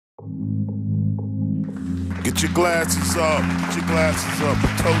Put your glasses up. Put your glasses up. A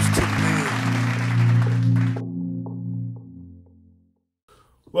toast to the men.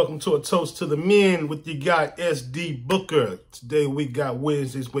 Welcome to A Toast to the Men with your guy SD Booker. Today we got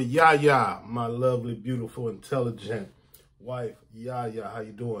Wednesdays with Yaya, my lovely, beautiful, intelligent wife. Yaya, how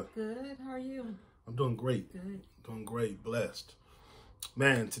you doing? Good. How are you? I'm doing great. Good. Doing great. Blessed.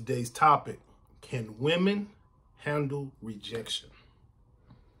 Man, today's topic: can women handle rejection?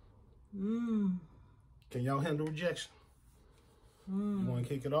 Can y'all handle rejection? You want to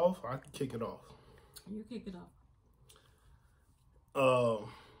kick it off? I can kick it off. You kick it off.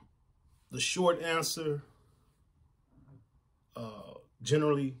 The short answer,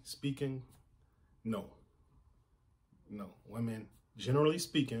 generally speaking, no. No. Women, generally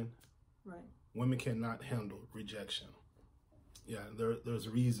speaking, Right. women cannot handle rejection. Yeah, there's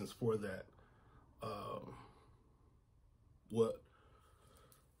reasons for that. What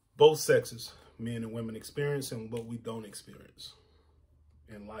both sexes, men and women, experience and what we don't experience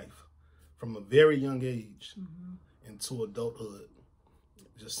in life from a very young age into adulthood.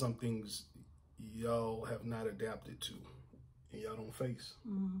 Just some things y'all have not adapted to and y'all don't face.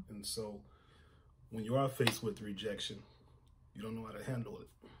 And so when you are faced with rejection, you don't know how to handle it.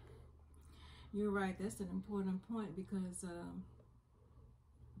 You're right. That's an important point because,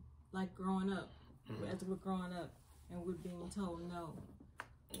 like growing up, as we're growing up and we're being told no.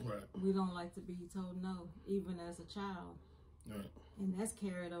 Right. We don't like to be told no, even as a child. Right. And that's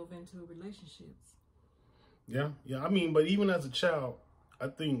carried over into relationships. Yeah. I mean, but even as a child, I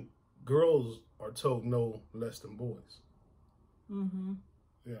think girls are told no less than boys.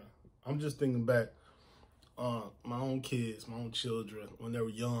 Yeah. I'm just thinking back on my own kids, my own children, when they were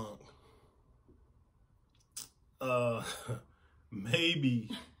young. Maybe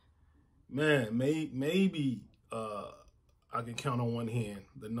I can count on one hand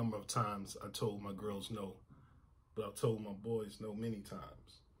the number of times I told my girls no, but I've told my boys no many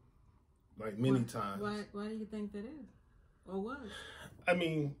times. Like many times. Why do you think that is? Or was? I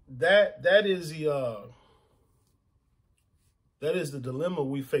mean, that is the dilemma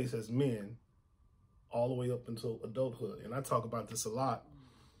we face as men all the way up until adulthood. And I talk about this a lot.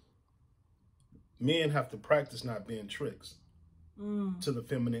 Men have to practice not being tricks to the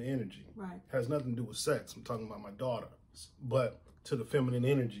feminine energy. Right. It has nothing to do with sex. I'm talking about my daughter. But to the feminine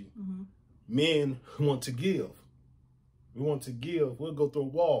energy, men want to give. We want to give. We'll go through a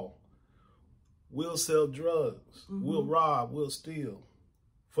wall. We'll sell drugs. We'll rob. We'll steal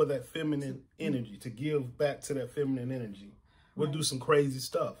for that feminine energy, to give back to that feminine energy. We'll do some crazy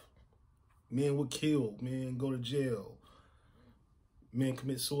stuff. Men will kill. Men go to jail. Men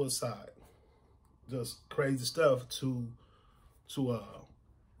commit suicide. Just crazy stuff to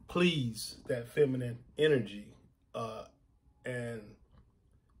please that feminine energy. And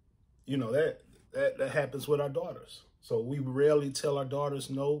you know, that happens with our daughters. So we rarely tell our daughters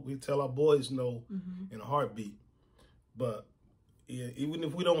no. We tell our boys no in a heartbeat. But even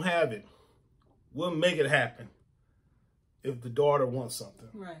if we don't have it, we'll make it happen if the daughter wants something.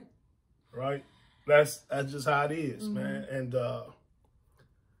 Right. Right? That's just how it is, man. And I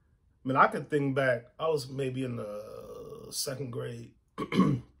mean, I could think back. I was maybe in the second grade.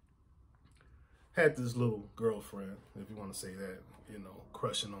 Had this little girlfriend, if you want to say that, you know,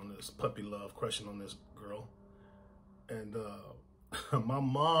 crushing on this puppy love, crushing on this girl. And my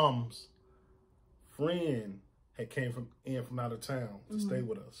mom's friend had came from out of town to stay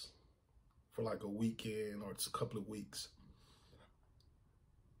with us for like a weekend or just a couple of weeks.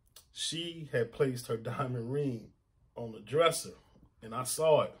 She had placed her diamond ring on the dresser, and I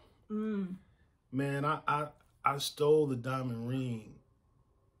saw it. Man, I stole the diamond ring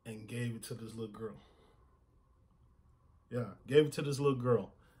and gave it to this little girl. Yeah, gave it to this little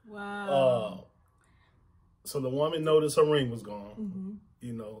girl. Wow. So the woman noticed her ring was gone.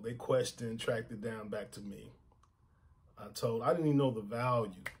 You know, they questioned, tracked it down back to me. I didn't even know the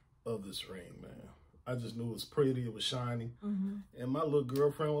value of this ring, man. I just knew it was pretty, it was shiny, and my little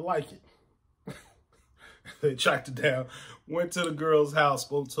girlfriend would like it. They tracked it down, went to the girl's house,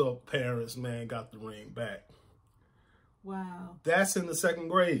 spoke to her parents, man, got the ring back. Wow. That's in the second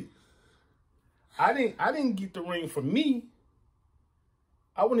grade. I didn't get the ring for me.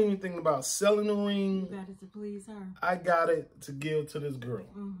 I wasn't even thinking about selling the ring. You got it to please her. I got it to give to this girl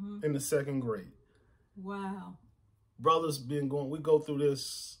in the second grade. Wow. Brothers we go through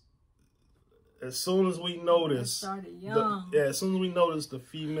this as soon as we notice. Started young. As soon as we notice the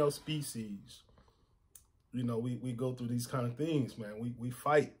female species, you know, we go through these kind of things, man. We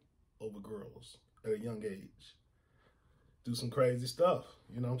fight over girls at a young age. Do some crazy stuff,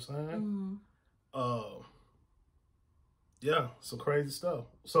 you know what I'm saying? Yeah, some crazy stuff.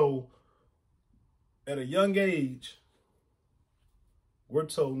 So at a young age, we're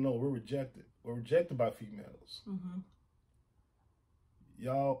told no, we're rejected. We're rejected by females. Mm-hmm.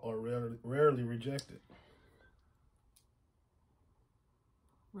 Y'all are rarely rejected.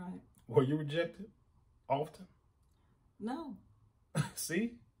 Right. Were you rejected often? No.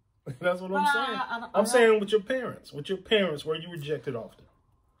 See? That's what I'm But saying. I'm saying with your parents. With your parents, were you rejected often?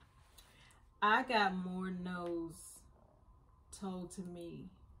 I got more no's told to me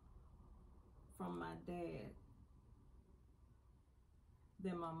from my dad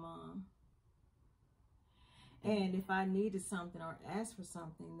than my mom. And if I needed something or asked for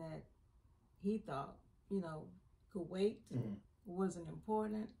something that he thought, could wait, wasn't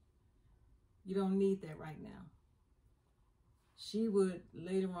important, you don't need that right now. She would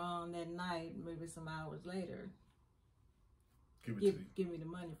later on that night, maybe some hours later, give me the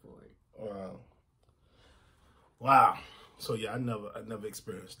money for it. Wow. So yeah, I never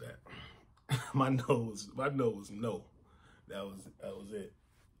experienced that. My no was no. That was it.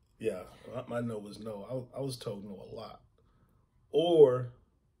 Yeah, my no was no. I was told no a lot. Or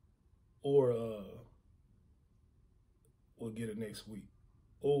we'll get it next week.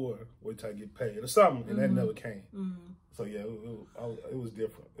 Or wait till I get paid or something, and that never came. Mm-hmm. So yeah, it was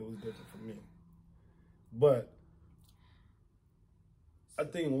different. It was different for me. But I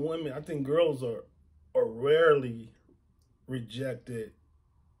think girls are rarely rejected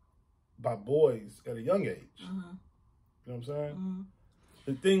by boys at a young age. Mm-hmm. You know what I'm saying? Mm-hmm.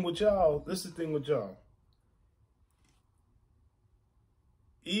 The thing with y'all,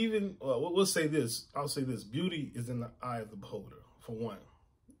 even, we'll say this, I'll say this, beauty is in the eye of the beholder, for one.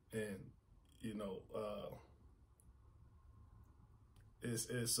 And,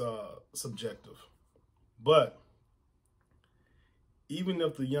 it's subjective. But even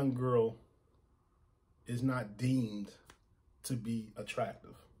if the young girl is not deemed to be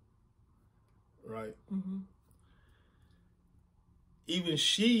attractive, right? Mm-hmm. Even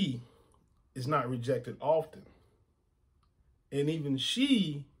she is not rejected often. And even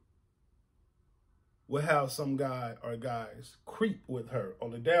she will have some guy or guys creep with her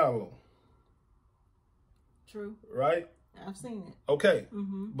on the down low. True. Right? I've seen it. Okay.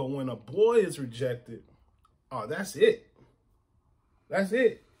 Mm-hmm. But when a boy is rejected, that's it. That's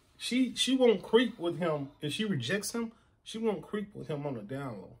it. She won't creep with him. If she rejects him, she won't creep with him on the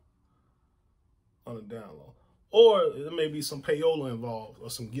down low. On the down low. Or there may be some payola involved or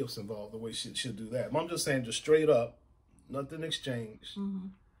some gifts involved, the way she'll do that. But I'm just saying, just straight up, nothing exchanged. Mm-hmm.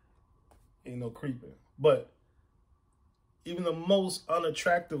 Ain't no creeping. But even the most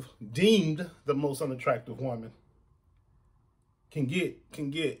unattractive, deemed the most unattractive woman can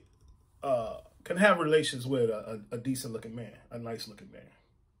have relations with a decent looking man, a nice looking man.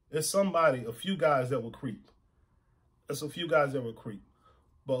 There's a few guys that will creep. There's a few guys that will creep.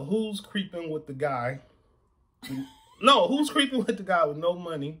 But who's creeping with the guy? Who's creeping with the guy with no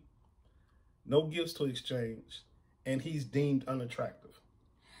money, no gifts to exchange, and he's deemed unattractive?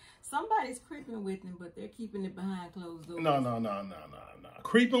 Somebody's creeping with him, but they're keeping it behind closed doors. No.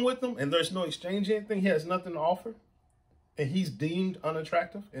 Creeping with him, and there's no exchange anything. He has nothing to offer, and he's deemed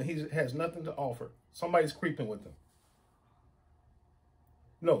unattractive, and he has nothing to offer. Somebody's creeping with him.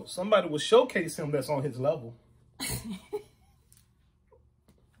 No, somebody will showcase him that's on his level.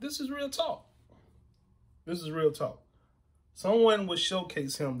 This is real talk. Someone will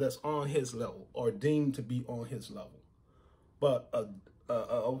showcase him that's on his level or deemed to be on his level. But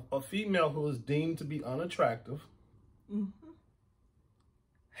a female who is deemed to be unattractive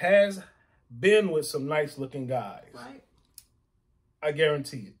has been with some nice looking guys. Right. I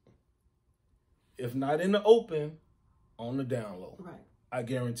guarantee it. If not in the open, on the down low. Right. I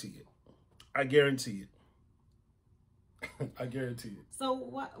guarantee it. I guarantee it. So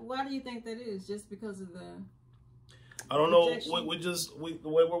why do you think that is? Just because of the I don't know. rejection? The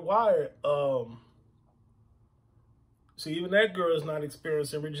way we're wired. See, even that girl is not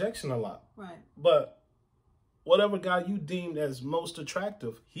experiencing rejection a lot. Right. But whatever guy you deemed as most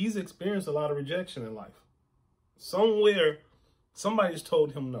attractive, he's experienced a lot of rejection in life. Somewhere, somebody's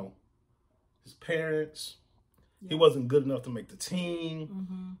told him no. His parents. Yeah. He wasn't good enough to make the team.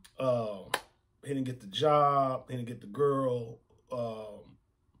 Mm-hmm. He didn't get the job. He didn't get the girl.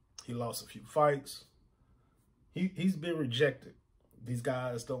 He lost a few fights. He's been rejected. These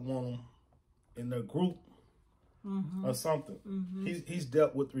guys don't want him in their group or something. Mm-hmm. He's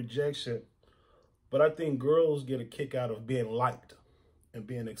dealt with rejection. But I think girls get a kick out of being liked and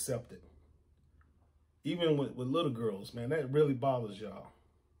being accepted. Even with little girls, man, that really bothers y'all.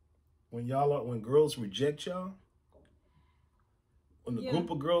 When girls reject y'all, when the group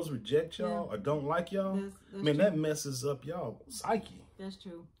of girls reject y'all or don't like y'all, that's that messes up y'all psyche. That's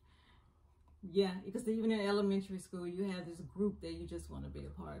true. Yeah, because even in elementary school, you have this group that you just want to be a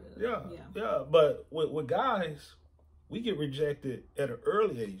part of. Yeah. But with guys, we get rejected at an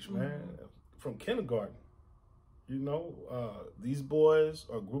early age, man, from kindergarten. You know, these boys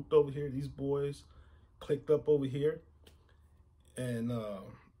are grouped over here. These boys clicked up over here, and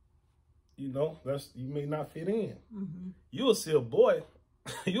you know, you may not fit in. You'll see a boy,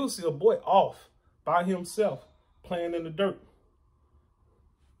 you'll see a boy off by himself playing in the dirt.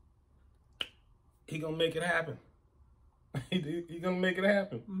 He gonna make it happen. He gonna make it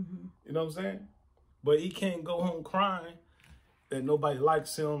happen. You know what I'm saying? But he can't go home crying that nobody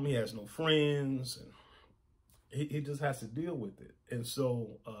likes him. He has no friends, and he just has to deal with it. And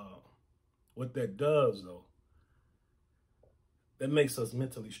so, what that does, though, that makes us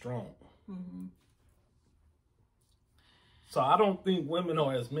mentally strong. So I don't think women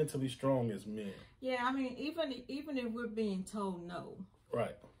are as mentally strong as men. Yeah, I mean, even if we're being told no,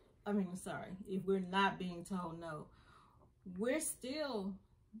 right? I mean, sorry, if we're not being told no, we're still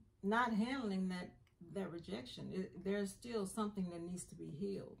not handling that rejection. There's still something that needs to be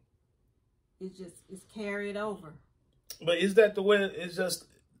healed. It's carried over. But is that the way it's just?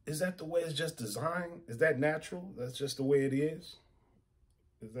 Is that the way it's just designed? Is that natural? That's just the way it is.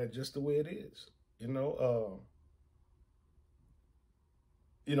 Is that just the way it is? You know,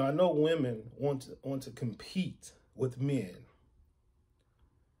 I know women want to compete with men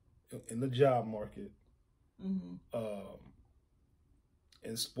in the job market,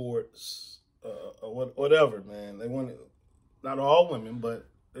 in sports, or whatever, man. They want to, not all women, but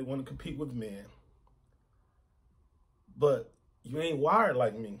they want to compete with men. But you ain't wired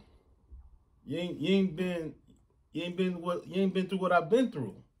like me. You ain't been through what I've been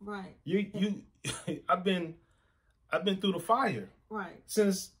through. Right. I've been through the fire. Right.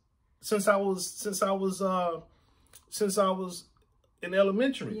 Since I was in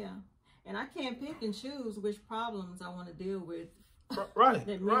elementary. Yeah. And I can't pick and choose which problems I want to deal with. Right.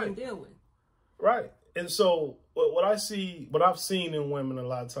 That men deal with. Right. And so what I've seen in women a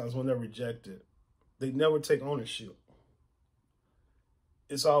lot of times when they're rejected, they never take ownership.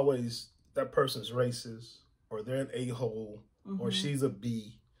 It's always that person's racist, or they're an a-hole, or she's a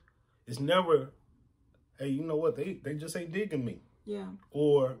B. It's never, hey, you know what? They just ain't digging me. Yeah.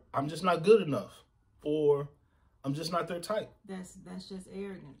 Or I'm just not good enough. Or I'm just not their type. That's just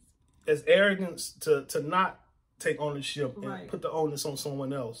arrogance. It's arrogance to not take ownership and right. put the onus on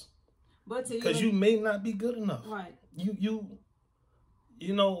someone else. But because you may not be good enough. Right. You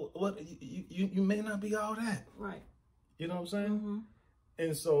know what? You may not be all that. Right. You know what I'm saying?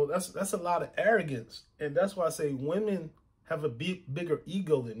 And so that's a lot of arrogance, and that's why I say women have a bigger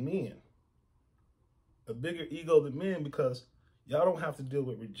ego than men. A bigger ego than men, because y'all don't have to deal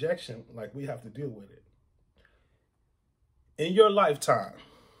with rejection like we have to deal with it. In your lifetime,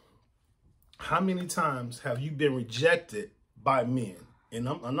 how many times have you been rejected by men? And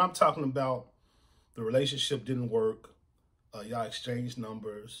I'm not talking about the relationship didn't work, y'all exchanged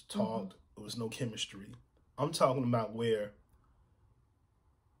numbers, talked, there was no chemistry. I'm talking about where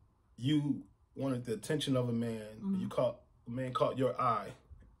you wanted the attention of a man, a man caught your eye,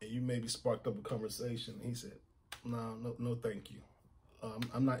 and you maybe sparked up a conversation. He said, no, thank you.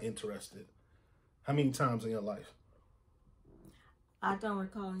 I'm not interested. How many times in your life? I don't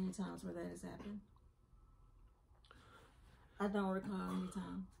recall any times where that has happened. I don't recall any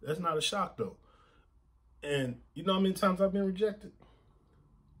time. That's not a shock, though. And you know how many times I've been rejected?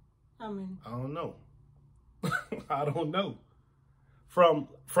 How many? I don't know. I don't know. From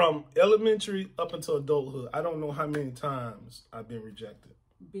elementary up until adulthood, I don't know how many times I've been rejected.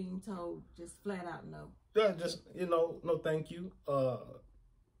 Being told just flat out no. Yeah, just, no thank you.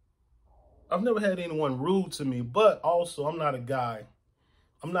 I've never had anyone rude to me, but also I'm not a guy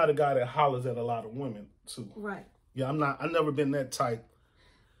that hollers at a lot of women too. Right. Yeah, I've never been that type.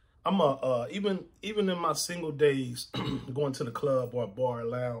 I'm even in my single days, going to the club or a bar or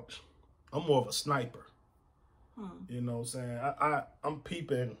lounge, I'm more of a sniper. You know what I'm saying? I'm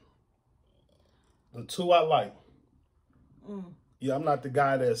peeping the two I like. Yeah, I'm not the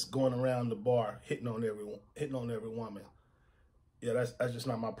guy that's going around the bar hitting on every woman. Yeah, that's just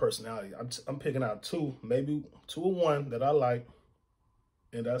not my personality. I'm picking out two, maybe two or one that I like,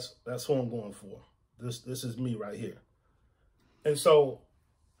 and that's who I'm going for. This is me right here. And so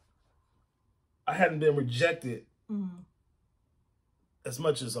I hadn't been rejected as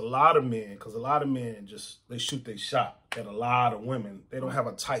much as a lot of men, because a lot of men they shoot their shot at a lot of women. They don't have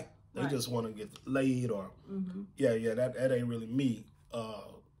a type. They just want to get laid, or that ain't really me.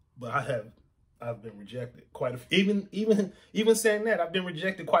 But I've been rejected quite a few. Even saying that, I've been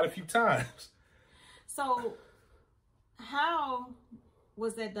rejected quite a few times. So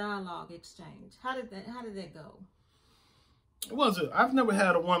was that dialogue exchange? How did that go? It wasn't. I've never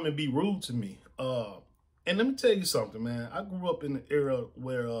had a woman be rude to me. And let me tell you something, man. I grew up in an era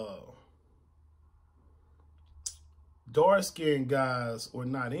where dark-skinned guys were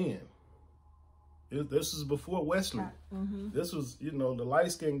not in. This was before Wesley. This was, you know, the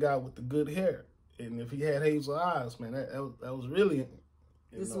light-skinned guy with the good hair. And if he had hazel eyes, man, that was really.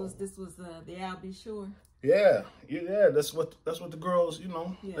 This was the Al B. Sure. Yeah. That's what the girls, you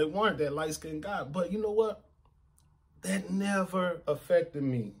know, they wanted, that light-skinned guy. But you know what? That never affected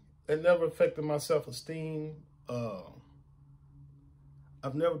me. It never affected my self-esteem.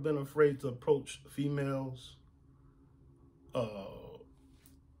 I've never been afraid to approach females.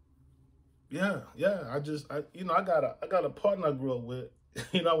 Yeah. I got a partner I grew up with.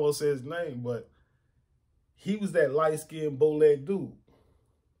 You know, I won't say his name, but he was that light-skinned, bow-legged dude.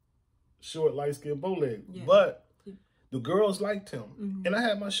 Short, light-skinned, bow-legged. Yeah. But the girls liked him. And I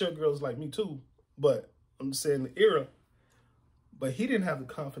had my short girls like me too. But I'm just saying the era. But he didn't have the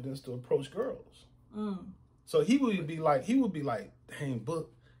confidence to approach girls. So he would be like, dang,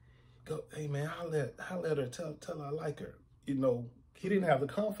 Book, go, hey man, I'll let her tell her I like her. You know, he didn't have the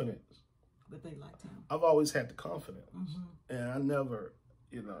confidence. But they liked him. I've always had the confidence. And I never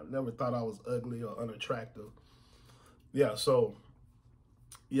thought I was ugly or unattractive. Yeah, so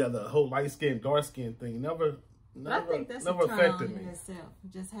the whole light skin, dark skin thing never I think that's never a turn affected on me. in itself,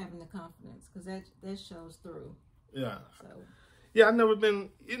 just having the confidence, because that shows through. Yeah. So. Yeah, I've never been,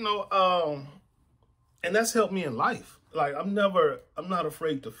 you know, and that's helped me in life. Like I'm not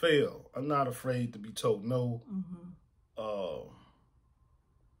afraid to fail. I'm not afraid to be told no.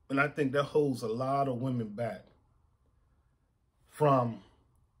 And I think that holds a lot of women back from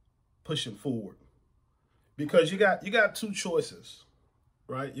pushing forward. Because you got two choices,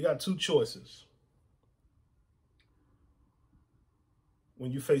 right? You got two choices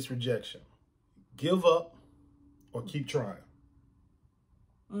when you face rejection. Give up or keep trying.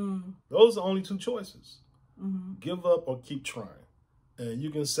 Those are only two choices. Give up or keep trying. And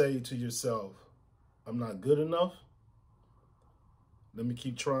you can say to yourself, I'm not good enough. Let me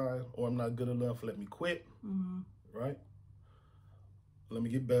keep trying. Or I'm not good enough. Let me quit. Right? Let me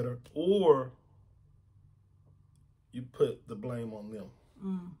get better. Or you put the blame on them.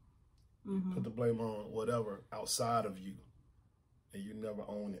 You put the blame on whatever outside of you. And you never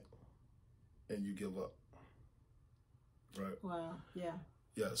own it. And you give up. Right? Wow. Yeah.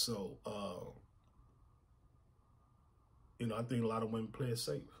 Yeah, so, you know, I think a lot of women play it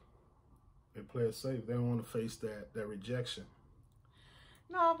safe. They play it safe. They don't want to face that rejection.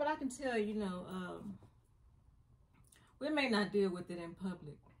 No, but I can tell you, we may not deal with it in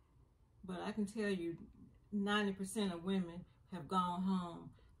public, but I can tell you 90% of women have gone home,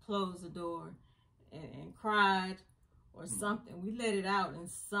 closed the door, and cried or something. We let it out in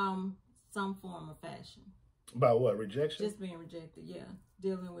some form or fashion. About what? Rejection? Just being rejected, yeah.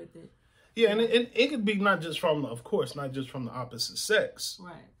 Dealing with it. Yeah, and it could be not just from the opposite sex.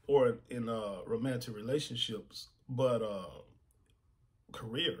 Right. Or in romantic relationships, but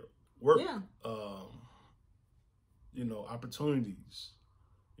career, work, you know, opportunities.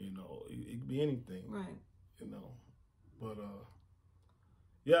 You know, it could be anything. Right. You know, but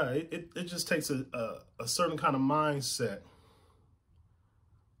yeah, it just takes a certain kind of mindset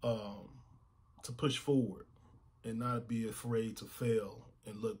to push forward and not be afraid to fail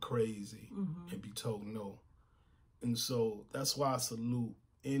and look crazy and be told no. And so that's why I salute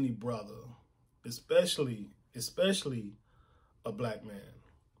any brother, especially a black man.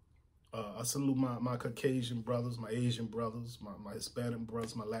 I salute my Caucasian brothers, my Asian brothers, my Hispanic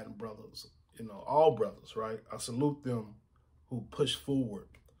brothers, my Latin brothers, you know, all brothers, right? I salute them who push forward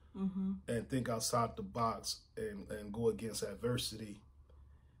and think outside the box and go against adversity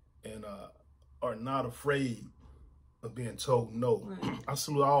and are not afraid of being told no. Right. I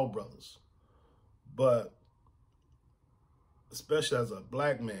salute all brothers. But especially as a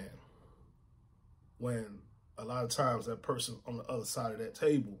black man, when a lot of times that person on the other side of that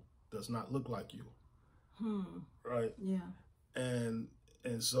table does not look like you. Right? Yeah. And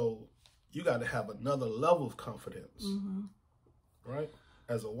so you got to have another level of confidence. Right?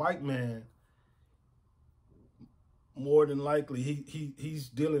 As a white man, more than likely he's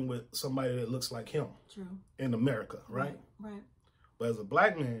dealing with somebody that looks like him. True. In America, right? Right. But as a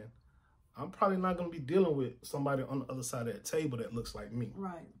black man, I'm probably not going to be dealing with somebody on the other side of that table that looks like me.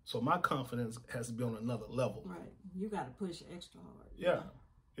 Right. So my confidence has to be on another level. Right. You got to push extra hard. Yeah.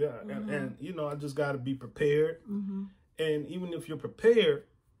 And you know, I just got to be prepared. And even if you're prepared,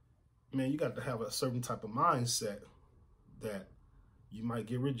 man, you got to have a certain type of mindset that you might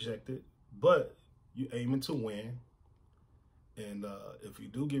get rejected, but you're aiming to win. And if you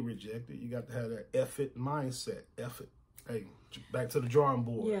do get rejected, you got to have that effort mindset. Effort. Hey, back to the drawing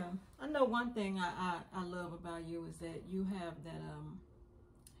board. Yeah. I know one thing I love about you is that you have that,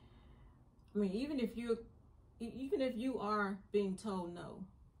 I mean, even if you are being told no,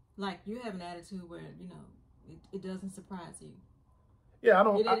 like you have an attitude where, you know, it doesn't surprise you. Yeah, I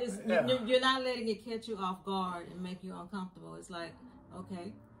don't. You're not letting it catch you off guard and make you uncomfortable. It's like,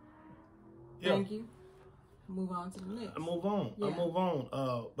 okay, thank you. Move on to the next. I move on. Yeah. I move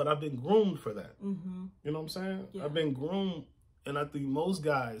on. But I've been groomed for that. Mm-hmm. You know what I'm saying? Yeah. I've been groomed, and I think most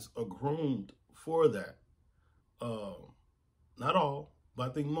guys are groomed for that. Not all, but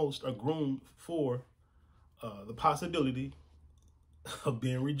I think most are groomed for the possibility of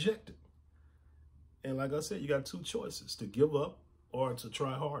being rejected. And like I said, you got two choices: to give up or to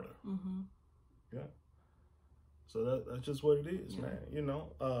try harder. Mm-hmm. Yeah. So that's just what it is, man. You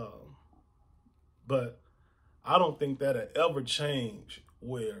know. But I don't think that'll ever change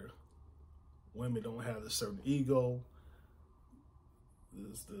where women don't have a certain ego,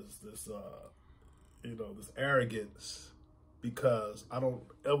 this arrogance, because I don't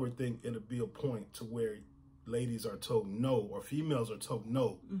ever think it'll be a point to where ladies are told no or females are told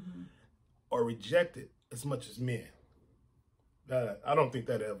no or rejected as much as men. I don't think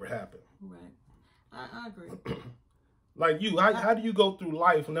that'll ever happen. Right. I agree. Like you, how do you go through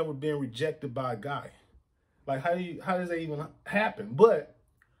life never being rejected by a guy? Like how does that even happen? But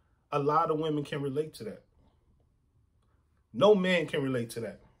a lot of women can relate to that. No man can relate to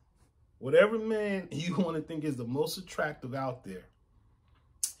that. Whatever man you want to think is the most attractive out there,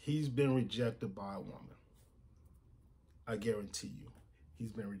 he's been rejected by a woman. I guarantee you,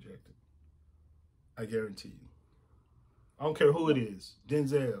 he's been rejected. I guarantee you. I don't care who it is,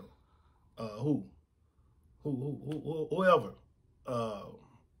 Denzel, whoever.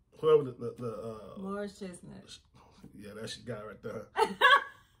 Whoever the Morris Chestnut. Yeah, that's your guy right there.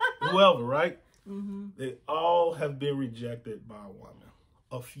 Whoever, right? Mm-hmm. They all have been rejected by a woman.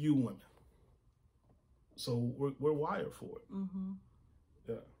 A few women. So we're wired for it. Mm-hmm.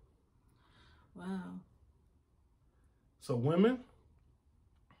 Yeah. Wow. So women,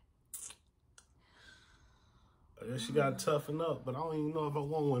 I guess you gotta toughen up, but I don't even know if I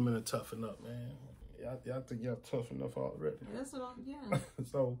want women to toughen up, man. Y'all think y'all tough enough already. That's what yeah.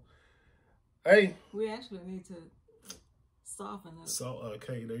 So, hey. We actually need to soften up. So,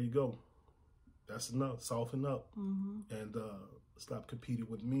 okay, there you go. That's enough. Soften up. Mm-hmm. And stop competing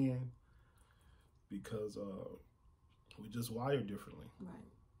with men because we just wired differently. Right.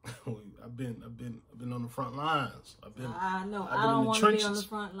 I've been on the front lines. I know. I don't want to be on the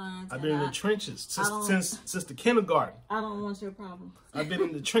front lines. I've been in the trenches since the kindergarten. I don't want your problem. I've been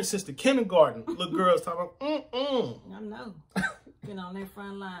in the trench since the kindergarten. Little girls talking about, I know. Been on that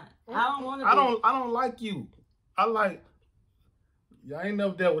front line. I don't want to. I don't like you. I like. Y'all ain't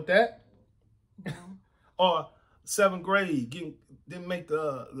never dealt with that. No. Or 7th grade, didn't make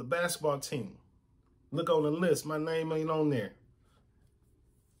the basketball team. Look on the list, my name ain't on there.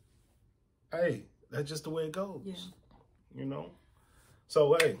 Hey, that's just the way it goes. Yeah. You know?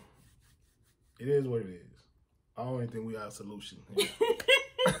 So, hey, it is what it is. I don't even think we have a solution.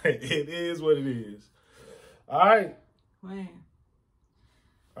 It is what it is. All right. Man.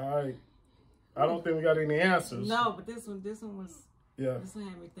 All right. I don't think we got any answers. No, but this one was, yeah. This one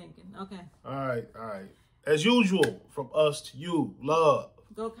had me thinking. Okay. All right. As usual, from us to you, love.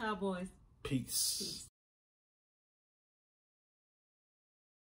 Go Cowboys. Peace.